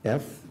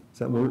F, is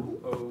that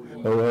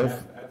what?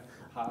 OF?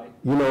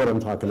 You know what I'm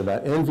talking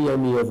about,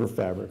 NVMe over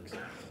fabrics.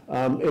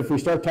 If we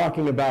start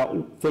talking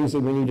about things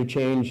that we need to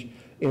change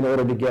in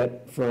order to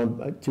get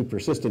to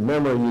persistent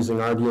memory using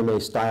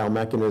RDMA style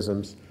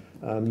mechanisms,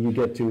 you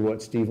get to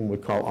what Stephen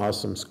would call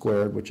awesome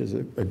squared, which is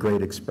a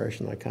great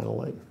expression I kind of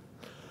like.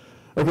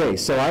 Okay,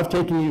 so I've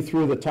taken you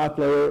through the top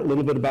layer, a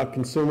little bit about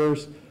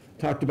consumers,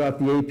 talked about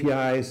the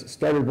APIs,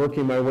 started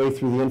working my way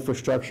through the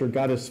infrastructure,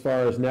 got as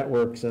far as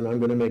networks, and I'm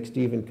going to make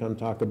Stephen come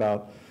talk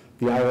about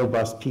the IO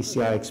bus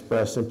PCI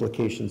Express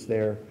implications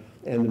there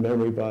and the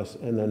memory bus,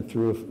 and then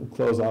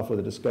close off with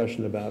a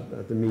discussion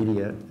about the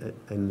media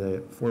and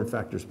the form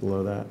factors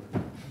below that.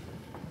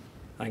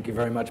 Thank you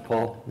very much,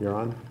 Paul. You're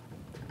on.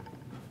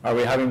 Are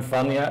we having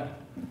fun yet?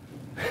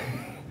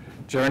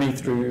 Journey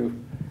through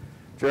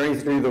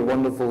the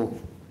wonderful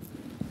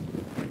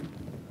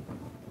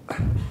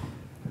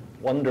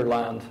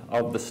wonderland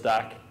of the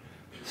stack.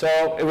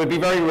 So it would be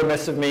very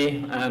remiss of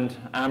me and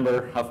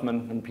Amber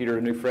Huffman and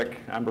Peter Newfrick,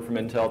 Amber from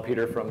Intel,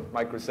 Peter from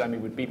Microsemi,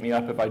 would beat me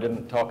up if I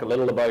didn't talk a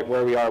little about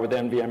where we are with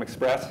NVM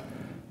Express.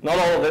 Not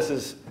all of this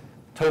is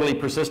totally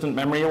persistent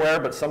memory aware,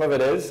 but some of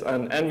it is.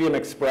 And NVM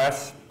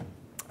Express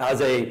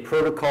as a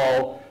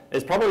protocol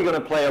is probably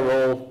going to play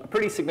a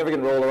pretty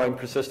significant role around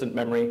persistent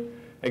memory.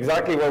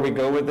 Exactly where we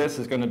go with this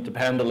is going to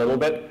depend a little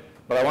bit,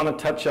 but I want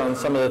to touch on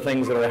some of the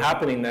things that are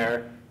happening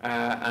there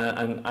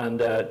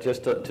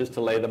just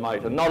to lay them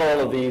out. And not all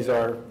of these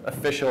are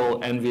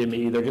official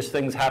NVMe, they're just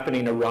things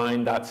happening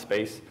around that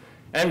space.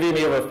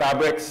 NVMe over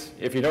fabrics,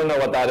 if you don't know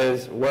what that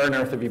is, where on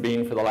earth have you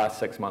been for the last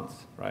 6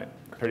 months, right?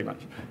 Pretty much.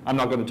 I'm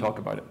not going to talk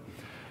about it.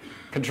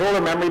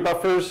 Controller memory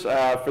buffers,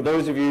 for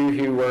those of you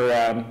who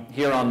were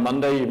here on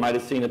Monday, you might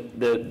have seen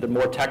the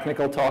more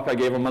technical talk I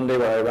gave on Monday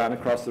where I ran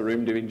across the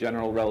room doing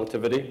general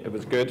relativity. It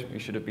was good, you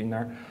should have been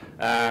there.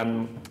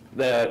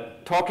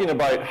 Talking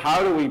about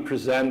how do we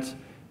present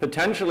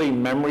potentially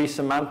memory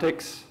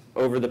semantics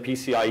over the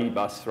PCIe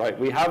bus, right?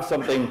 We have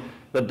something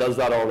that does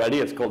that already.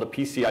 It's called a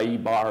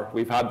PCIe bar.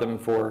 We've had them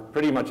for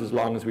pretty much as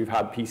long as we've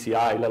had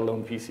PCI, let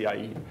alone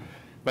PCIe.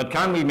 But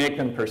can we make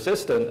them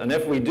persistent? And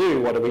if we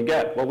do, what do we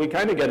get? Well, we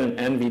kind of get an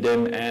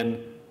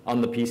NVDIMM on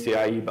the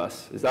PCIe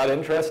bus. Is that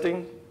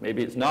interesting?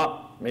 Maybe it's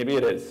not. Maybe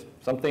it is.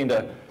 Something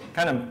to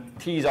kind of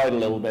tease out a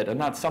little bit. And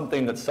that's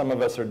something that some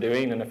of us are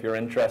doing. And if you're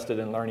interested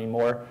in learning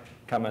more,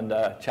 come and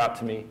chat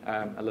to me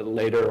a little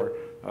later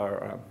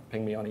or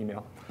ping me on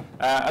email.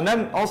 And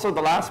then also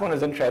the last one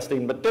is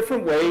interesting, but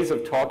different ways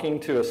of talking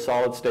to a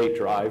solid state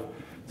drive.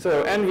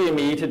 So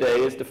NVMe today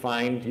is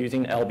defined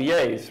using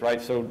LBAs,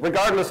 right? So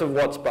regardless of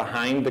what's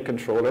behind the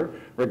controller,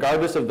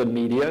 regardless of the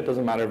media, it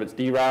doesn't matter if it's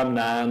DRAM,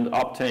 NAND,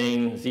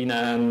 Optane,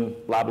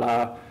 ZNAND, blah,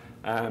 blah,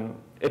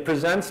 it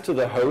presents to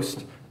the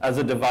host as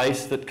a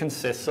device that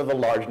consists of a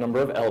large number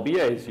of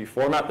LBAs. You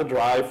format the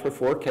drive for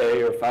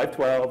 4K or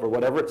 512 or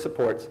whatever it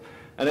supports,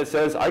 and it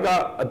says, I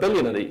got 1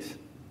 billion of these.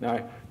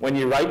 Now, when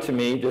you write to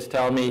me, just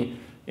tell me,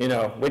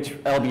 which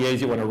LBAs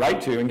you want to write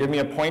to, and give me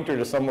a pointer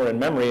to somewhere in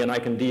memory, and I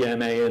can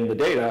DMA in the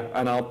data,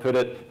 and I'll put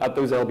it at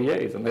those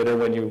LBAs, and later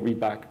when you read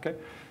back, okay?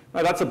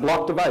 Now, that's a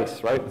block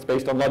device, right? It's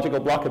based on logical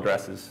block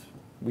addresses.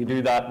 We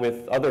do that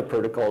with other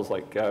protocols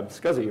like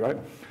SCSI, right?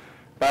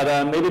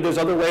 But maybe there's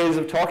other ways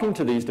of talking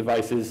to these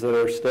devices that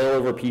are still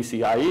over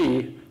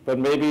PCIe, but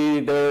maybe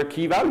they're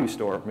key value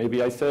store.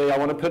 Maybe I say I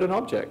want to put an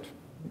object.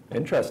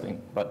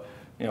 Interesting, but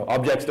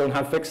objects don't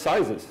have fixed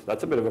sizes.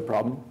 That's a bit of a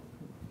problem.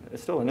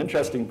 It's still an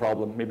interesting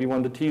problem, maybe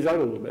one to tease out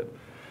a little bit.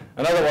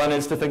 Another one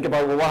is to think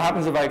about, well, what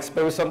happens if I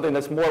expose something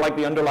that's more like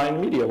the underlying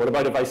media? What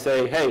about if I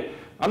say, hey,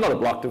 I'm not a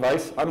block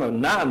device, I'm a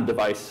NAND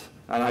device,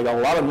 and I got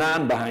a lot of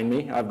NAND behind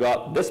me. I've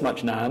got this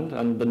much NAND,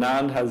 and the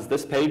NAND has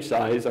this page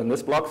size and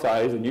this block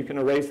size, and you can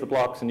erase the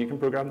blocks and you can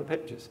program the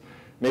pages.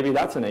 Maybe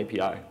that's an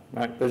API,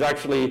 right? There's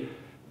actually,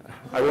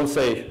 I won't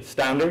say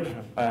standard,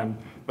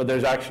 but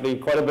there's actually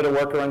quite a bit of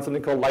work around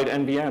something called light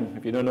NVM.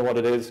 If you don't know what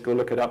it is, go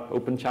look it up.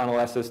 Open channel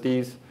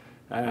SSDs,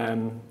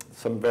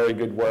 some very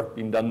good work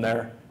being done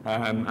there.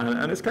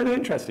 And it's kind of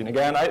interesting.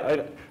 Again,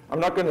 I'm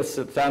not going to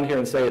stand here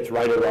and say it's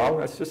right or wrong.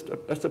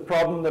 That's a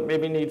problem that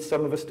maybe needs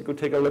some of us to go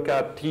take a look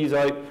at, tease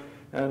out,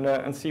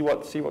 and see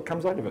what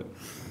comes out of it.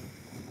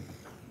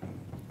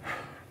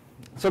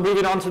 So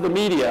moving on to the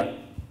media.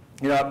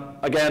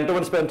 Again, don't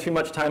want to spend too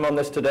much time on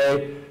this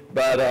today,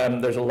 but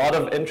there's a lot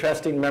of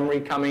interesting memory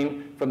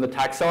coming from the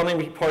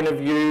taxonomy point of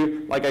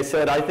view. Like I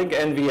said, I think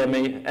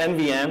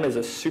NVM is a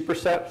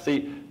superset.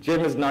 See,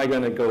 Jim is now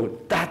going to go,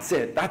 that's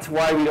it. That's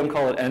why we don't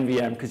call it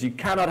NVM, because you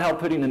cannot help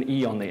putting an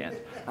E on the end.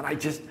 And I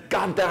just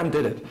goddamn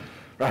did it.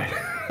 Right?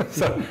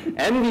 So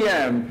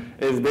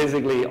NVM is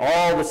basically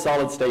all the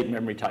solid state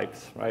memory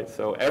types, right?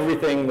 So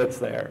everything that's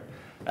there.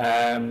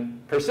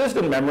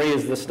 Persistent memory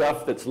is the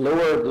stuff that's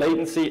lower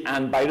latency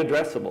and byte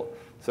addressable.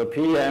 So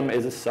PM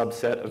is a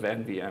subset of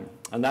NVM.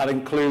 And that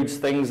includes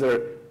things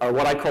that are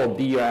what I call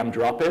DRAM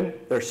drop-in.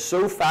 They're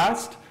so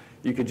fast,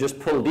 you could just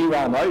pull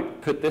DRAM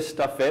out, put this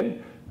stuff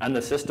in, and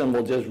the system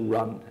will just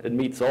run. It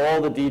meets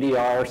all the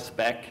DDR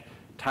spec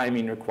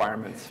timing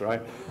requirements,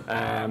 right?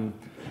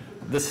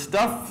 The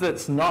stuff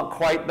that's not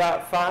quite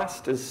that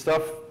fast is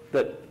stuff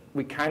that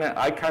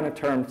I kind of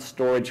term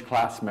storage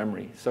class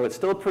memory. So it's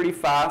still pretty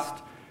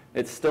fast,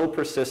 it's still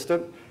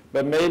persistent,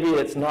 but maybe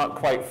it's not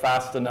quite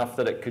fast enough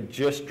that it could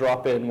just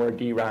drop in where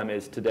DRAM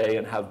is today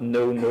and have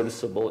no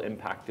noticeable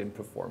impact in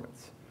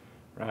performance,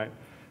 right?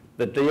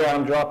 The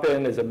DRAM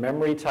drop-in is a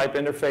memory type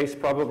interface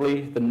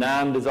probably. The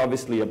NAND is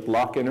obviously a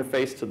block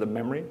interface to the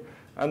memory.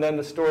 And then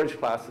the storage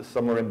class is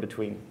somewhere in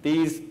between.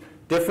 These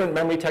different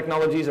memory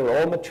technologies are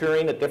all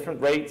maturing at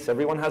different rates.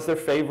 Everyone has their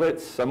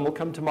favorites. Some will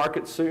come to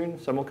market soon.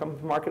 Some will come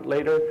to market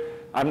later.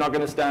 I'm not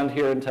going to stand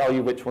here and tell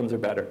you which ones are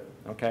better.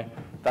 Okay?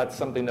 That's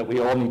something that we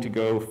all need to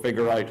go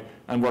figure out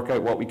and work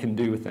out what we can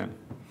do with them.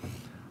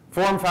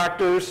 Form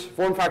factors.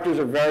 Form factors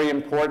are very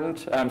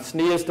important.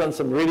 SNIA has done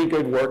some really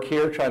good work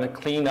here trying to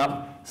clean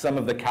up some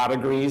of the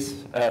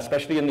categories,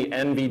 especially in the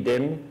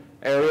NVDIMM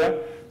area.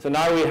 So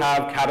now we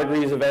have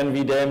categories of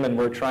NVDIMM, and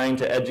we're trying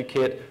to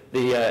educate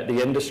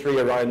the industry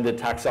around the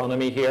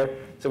taxonomy here.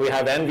 So we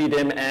have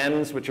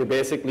NVDIMM-Ns, which are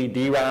basically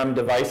DRAM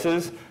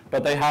devices,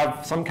 but they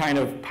have some kind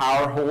of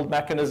power hold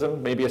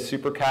mechanism, maybe a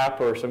supercap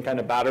or some kind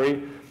of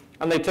battery,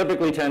 and they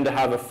typically tend to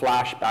have a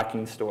flash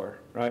backing store,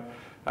 right?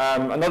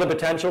 Another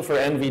potential for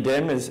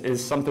NVDIMM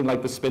is something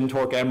like the spin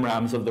torque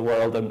MRAMs of the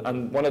world,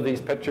 and one of these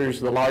pictures,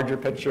 the larger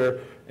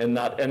picture in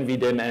that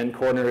NVDIMM-N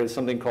corner, is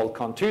something called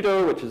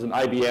Contudo, which is an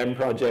IBM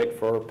project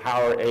for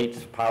Power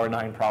 8, Power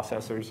 9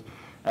 processors,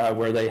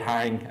 where they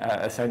hang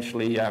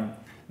essentially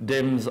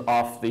DIMMs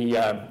off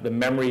the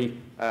memory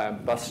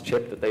bus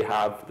chip that they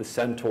have, the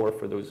Centaur,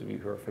 for those of you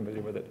who are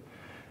familiar with it.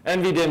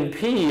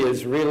 NVDIMM-P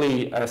is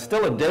really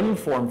still a DIMM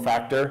form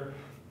factor,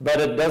 but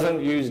it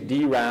doesn't use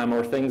DRAM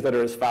or things that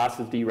are as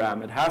fast as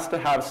DRAM. It has to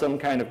have some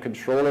kind of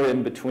controller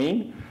in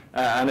between,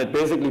 and it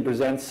basically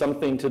presents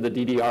something to the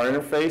DDR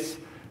interface.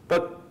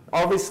 But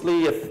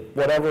obviously, if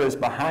whatever is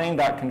behind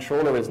that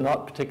controller is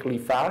not particularly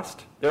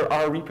fast, there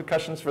are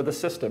repercussions for the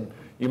system.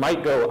 You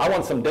might go, I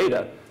want some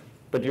data,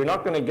 but you're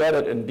not going to get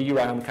it in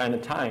DRAM kind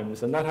of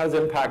times, and that has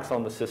impacts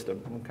on the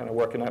system. I'm kind of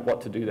working out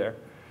what to do there.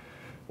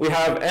 We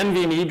have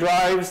NVMe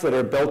drives that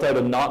are built out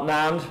of not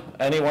NAND.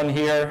 Anyone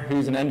here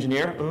who's an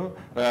engineer?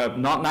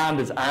 Not NAND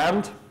is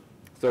AND.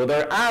 So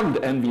they're AND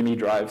NVMe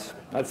drives.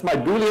 That's my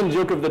Boolean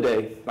joke of the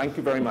day. Thank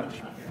you very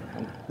much.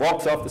 And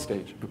walks off the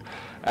stage.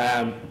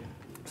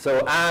 So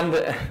AND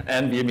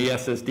NVMe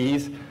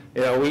SSDs.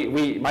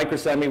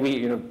 Microsemi,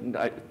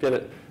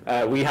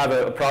 we have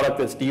a product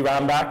that's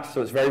DRAM backed,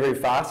 so it's very, very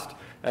fast.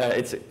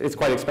 It's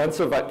quite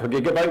expensive per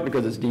gigabyte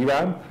because it's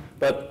DRAM.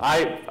 But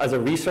as a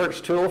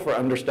research tool for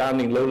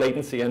understanding low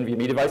latency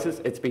NVMe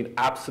devices, it's been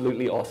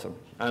absolutely awesome.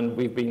 And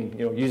we've been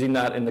using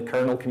that in the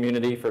kernel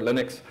community for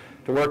Linux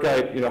to work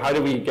out how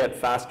do we get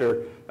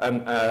faster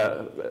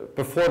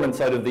performance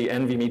out of the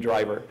NVMe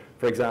driver,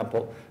 for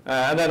example.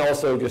 And then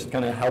also just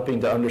kind of helping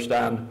to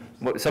understand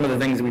some of the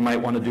things we might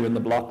want to do in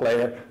the block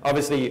layer.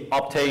 Obviously,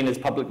 Optane is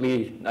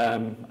publicly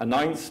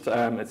announced.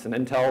 It's an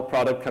Intel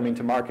product coming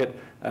to market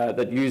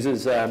that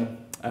uses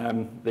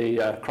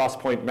the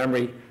cross-point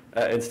memory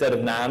instead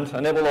of NAND,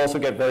 and it will also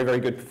get very, very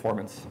good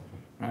performance,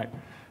 right?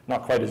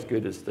 Not quite as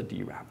good as the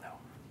DRAM, though.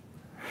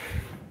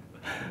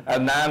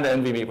 And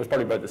NAND-NVMe was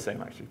probably about the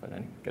same, actually, but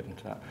anyway, get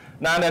into that.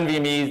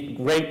 NAND-NVMe,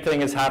 great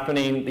thing is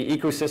happening. The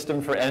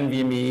ecosystem for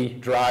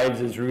NVMe drives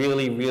is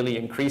really, really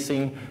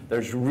increasing.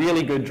 There's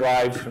really good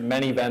drives from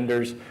many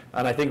vendors,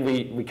 and I think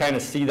we kind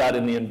of see that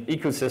in the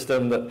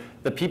ecosystem, that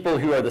the people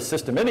who are the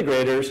system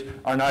integrators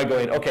are now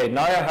going, okay,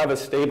 now I have a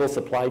stable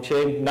supply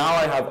chain. Now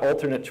I have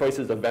alternate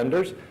choices of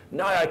vendors.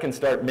 Now I can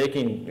start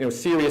making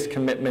serious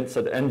commitments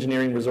of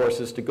engineering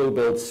resources to go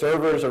build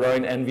servers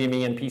around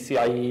NVMe and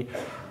PCIe,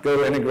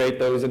 go integrate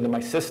those into my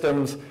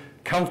systems,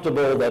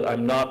 comfortable that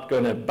I'm not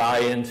going to buy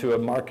into a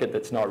market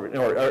that's not,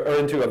 or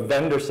into a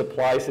vendor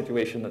supply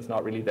situation that's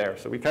not really there.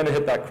 So we kind of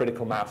hit that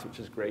critical mass, which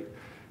is great.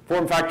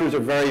 Form factors are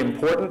very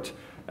important.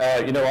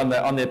 On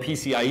the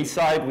PCIe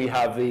side, we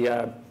have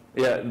the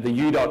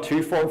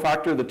U.2 form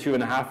factor, the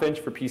 2.5-inch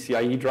for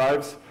PCIe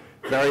drives.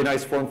 Very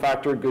nice form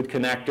factor, good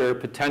connector,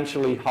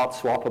 potentially hot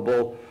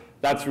swappable.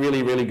 That's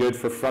really, really good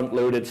for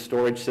front-loaded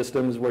storage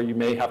systems where you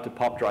may have to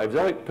pop drives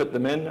out, put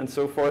them in, and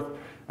so forth.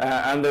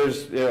 And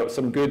there's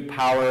some good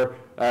power,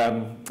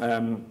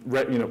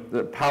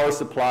 the power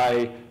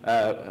supply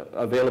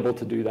available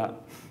to do that.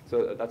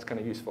 So that's kind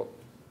of useful.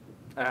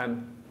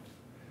 I'm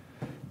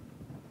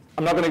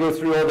not going to go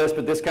through all this,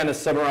 but this kind of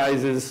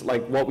summarizes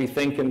like what we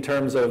think in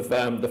terms of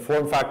the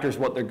form factors,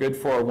 what they're good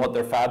for, and what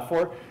they're bad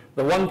for.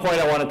 The one point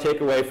I want to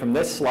take away from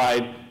this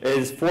slide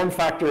is form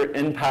factor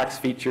impacts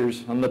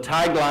features. And the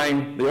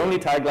tagline, the only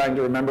tagline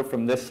to remember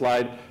from this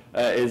slide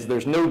is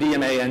there's no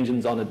DMA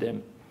engines on a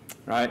DIMM,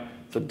 right?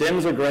 So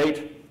DIMMs are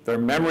great, they're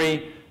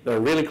memory, they're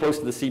really close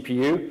to the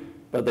CPU,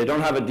 but they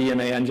don't have a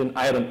DMA engine.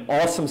 I had an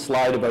awesome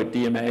slide about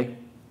DMA.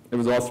 It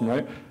was awesome,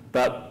 right?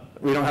 But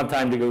we don't have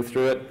time to go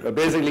through it. But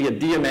basically a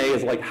DMA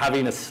is like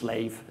having a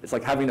slave. It's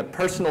like having a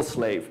personal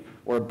slave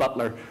or a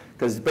butler.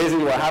 Because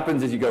basically what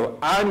happens is you go,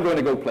 I'm going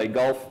to go play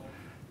golf.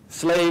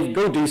 Slave,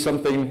 go do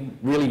something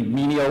really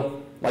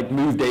menial, like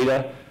move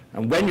data.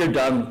 And when you're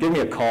done, give me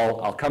a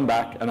call. I'll come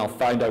back and I'll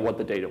find out what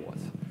the data was,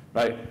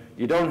 right?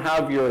 You don't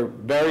have your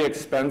very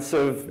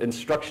expensive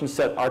instruction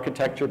set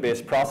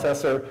architecture-based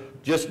processor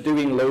just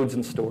doing loads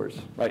and stores,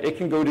 right? It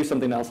can go do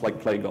something else like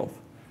play golf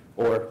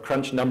or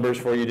crunch numbers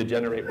for you to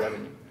generate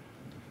revenue.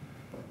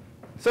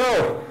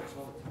 So,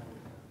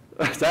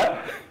 is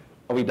that?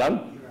 Are we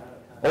done?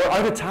 Oh,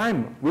 out of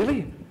time,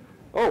 really?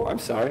 Oh, I'm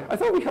sorry. I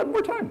thought we had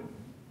more time.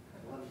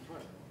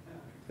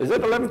 Is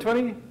it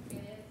 11:20?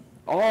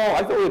 Oh,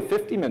 I thought we had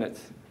 50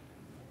 minutes.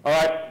 All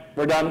right,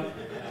 we're done.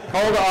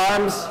 Call to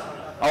arms.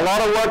 A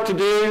lot of work to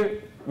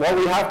do. What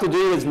we have to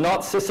do is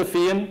not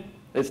Sisyphean.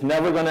 It's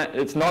never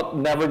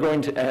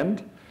going to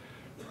end.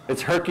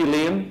 It's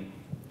Herculean.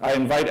 I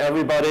invite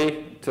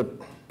everybody to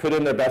put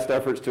in their best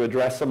efforts to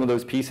address some of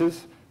those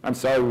pieces. I'm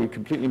sorry, we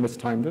completely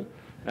mistimed it.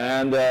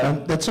 And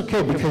that's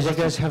okay, because you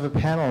guys have a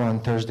panel on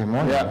Thursday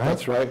morning, yeah, right?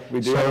 That's right. We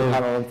do have a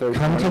panel on Thursday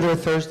morning. Come to their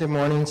Thursday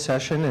morning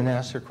session and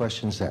ask their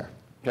questions there.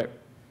 Okay,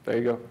 there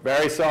you go.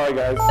 Very sorry,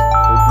 guys. We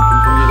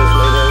can continue this.